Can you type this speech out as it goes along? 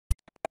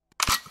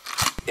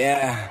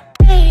Yeah.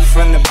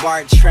 From the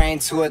BART train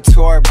to a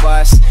tour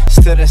bus,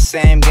 still the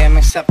same game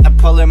except I'm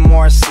pulling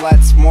more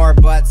sluts, more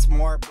butts,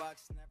 more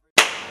bucks.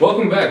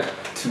 Welcome back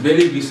to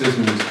Barely Research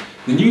News,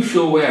 the new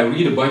show where I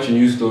read a bunch of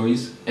news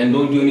stories and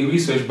don't do any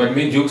research but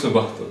make jokes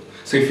about them.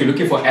 So if you're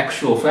looking for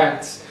actual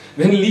facts,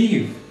 then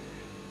leave.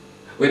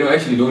 Wait, no,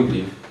 actually don't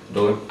leave.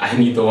 Don't. I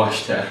need the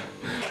wash tab.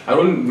 I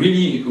don't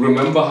really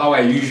remember how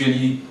I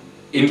usually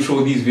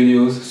intro these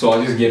videos, so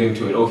I'll just get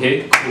into it,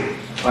 okay? Cool.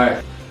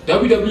 Alright.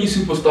 WWE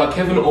superstar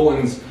Kevin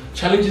Owens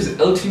challenges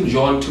Elton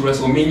John to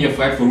WrestleMania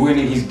fight for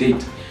ruining his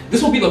date.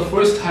 This will be the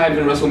first time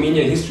in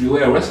WrestleMania history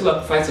where a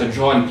wrestler fights a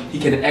John he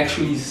can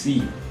actually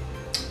see.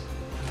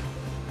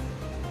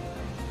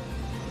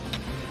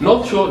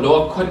 North Shore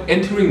dog caught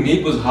entering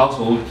neighbor's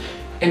household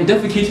and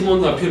defecating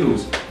on their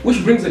pillows,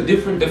 which brings a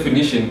different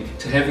definition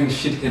to having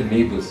shithead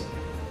neighbors.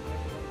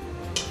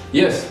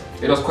 Yes,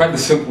 it was quite the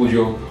simple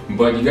joke,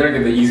 but you gotta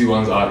get the easy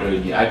ones out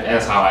early.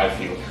 That's how I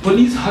feel.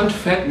 Police hunt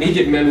fat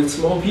naked man with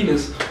small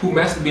penis who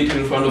masturbated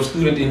in front of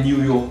student in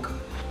New York.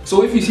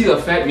 So if you see the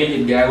fat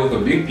naked guy with a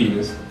big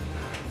penis,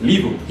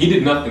 leave him. He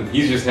did nothing.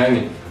 He's just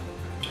hanging.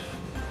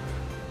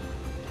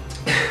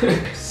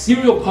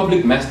 Serial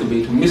public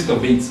masturbator Mr.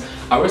 Bates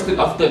arrested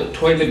after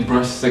toilet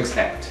brush sex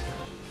act.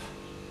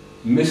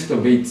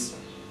 Mr. Bates.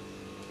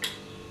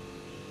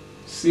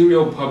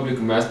 Serial public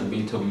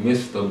masturbator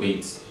Mr.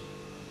 Bates.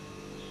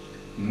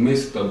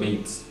 Mr.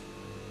 Bates.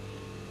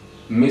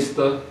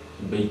 Mr.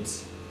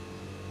 Bates.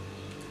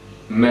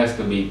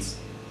 Master Bates.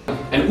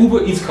 An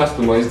Uber Eats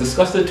customer is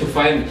disgusted to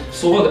find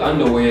soiled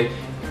underwear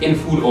in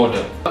food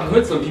order. I've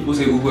heard some people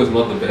say Uber is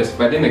not the best,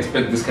 but I didn't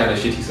expect this kind of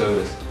shitty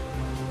service.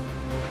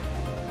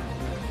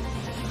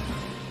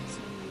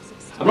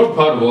 I'm not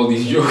proud of all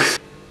these jokes.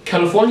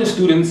 California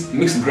students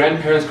mixed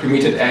grandparents'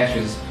 cremated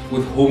ashes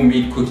with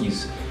homemade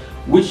cookies,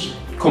 which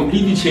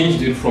completely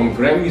changed it from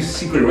Grammy's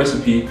secret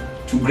recipe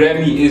to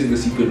Grammy is the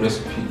secret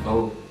recipe.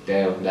 Oh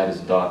damn, that is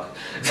dark.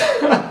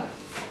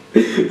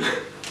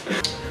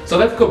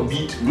 South Africa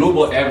beat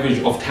global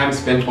average of time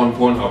spent on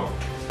Pornhub.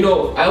 You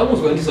know, I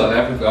almost went to South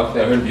Africa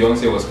after I heard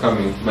Beyonce was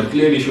coming, but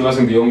clearly she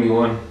wasn't the only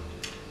one.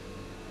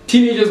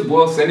 Teenagers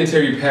boil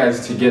sanitary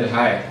pads to get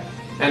high,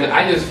 and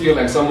I just feel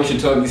like someone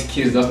should tell these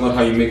kids that's not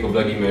how you make a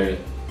Bloody Mary.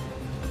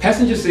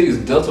 Passenger says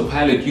Delta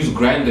pilot used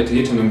grinder to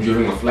hit on him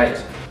during a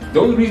flight. The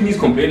only reason he's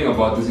complaining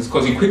about this is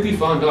because he quickly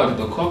found out that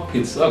the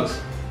cockpit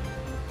sucks.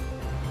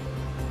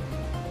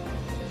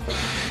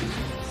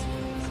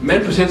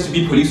 Man pretends to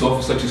be police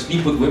officer to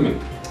sleep with women.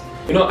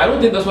 You know, I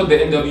don't think that's what the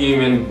NWA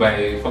meant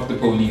by fuck the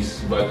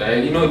police, but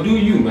you know, do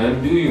you,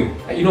 man, do you.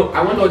 You know,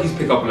 I wonder what these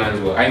pickup lines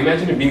were. I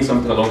imagine it being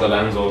something along the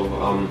lines of,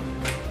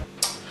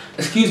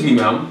 excuse me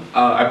ma'am,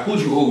 I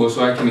pulled you over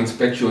so I can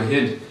inspect your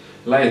head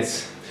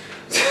lights.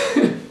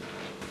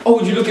 Oh,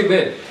 would you look at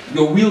that?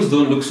 Your wheels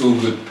don't look so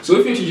good. So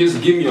if you should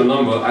just give me your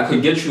number, I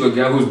could get you a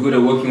guy who's good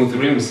at working with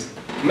rims.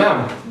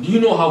 Ma'am, do you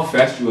know how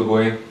fast you were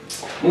going?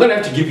 I'm gonna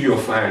have to give you a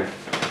fine.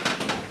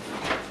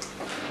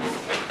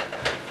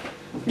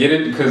 Get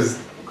it? Because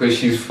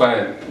she's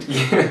fine.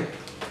 Yeah.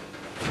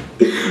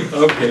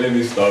 Okay, let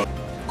me stop.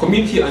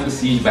 Community under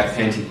siege by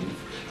panty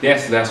thief.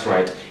 Yes, that's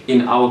right.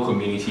 In our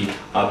community,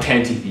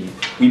 panty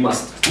thief. We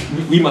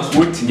must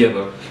work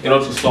together in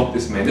order to stop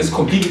this man. This is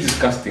completely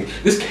disgusting.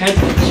 This can't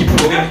keep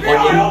going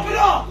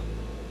on.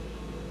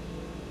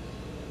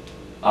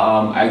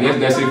 I guess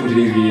that's it for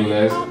today's video,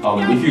 guys.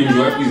 If you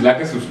enjoyed, please like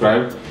and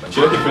subscribe.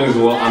 Share with your friends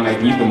as well. I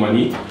might need the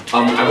money.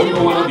 I don't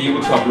know when I'll be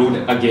able to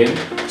upload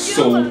again,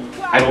 so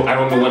I don't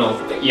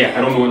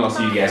know when I'll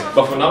see you guys.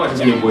 But for now, it's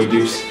been your boy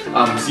Dips.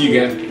 See you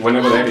guys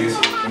whenever that is.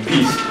 And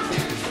peace.